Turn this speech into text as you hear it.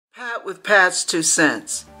that with Pat's 2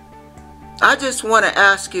 cents. I just want to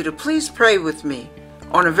ask you to please pray with me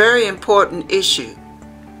on a very important issue.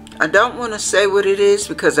 I don't want to say what it is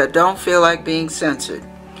because I don't feel like being censored.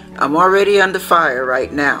 I'm already under fire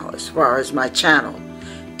right now as far as my channel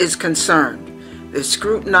is concerned. They're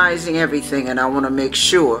scrutinizing everything, and I want to make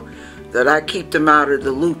sure that I keep them out of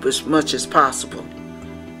the loop as much as possible.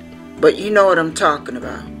 But you know what I'm talking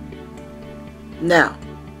about. Now,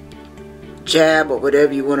 jab or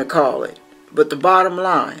whatever you want to call it. But the bottom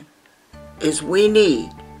line is we need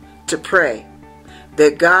to pray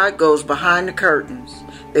that God goes behind the curtains,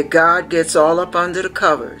 that God gets all up under the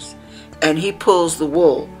covers, and He pulls the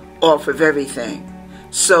wool off of everything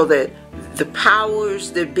so that the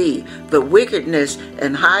powers that be, the wickedness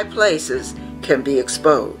in high places can be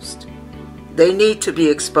exposed. They need to be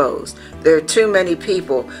exposed. There are too many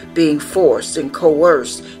people being forced and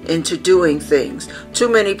coerced into doing things. Too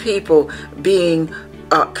many people being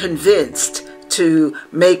convinced to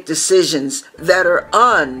make decisions that are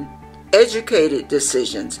uneducated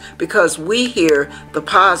decisions because we hear the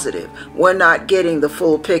positive. We're not getting the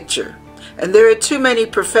full picture. And there are too many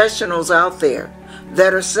professionals out there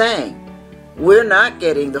that are saying we're not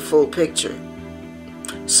getting the full picture.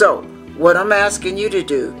 So what I'm asking you to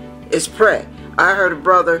do is pray. I heard a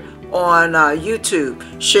brother on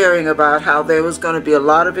YouTube sharing about how there was going to be a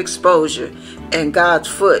lot of exposure and God's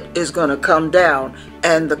foot is going to come down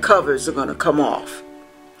and the covers are going to come off.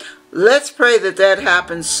 Let's pray that that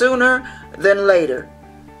happens sooner than later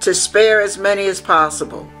to spare as many as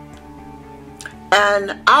possible.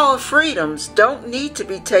 And our freedoms don't need to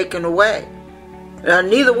be taken away. Now,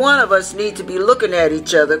 neither one of us need to be looking at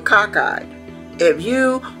each other cockeyed. If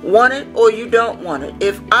you want it or you don't want it,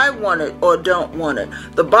 if I want it or don't want it,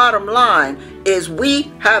 the bottom line is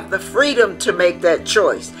we have the freedom to make that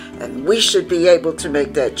choice, and we should be able to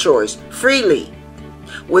make that choice freely,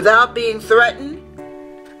 without being threatened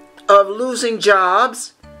of losing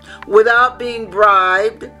jobs, without being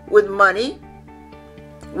bribed with money,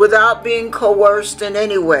 without being coerced in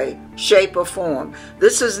any way, shape, or form.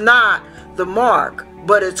 This is not the mark,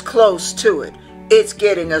 but it's close to it. It's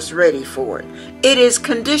getting us ready for it. It is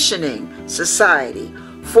conditioning society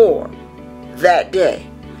for that day.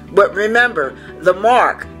 But remember, the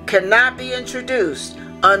mark cannot be introduced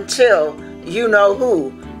until you know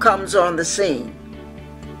who comes on the scene.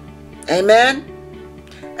 Amen?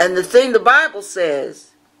 And the thing the Bible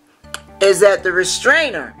says is that the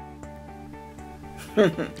restrainer,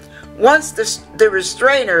 once the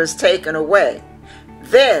restrainer is taken away,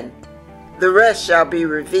 then the rest shall be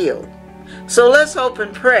revealed. So let's hope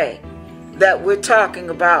and pray that we're talking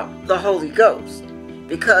about the Holy Ghost,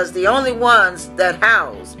 because the only ones that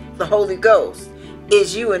house the Holy Ghost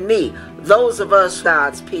is you and me, those of us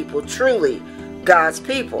God's people, truly God's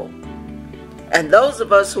people. And those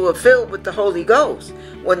of us who are filled with the Holy Ghost,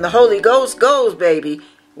 when the Holy Ghost goes, baby,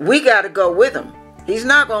 we got to go with him. He's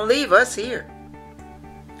not going to leave us here.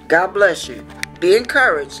 God bless you. Be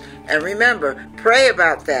encouraged. And remember, pray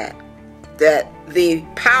about that the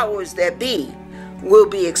powers that be will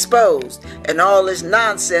be exposed and all this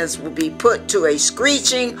nonsense will be put to a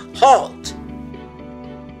screeching halt.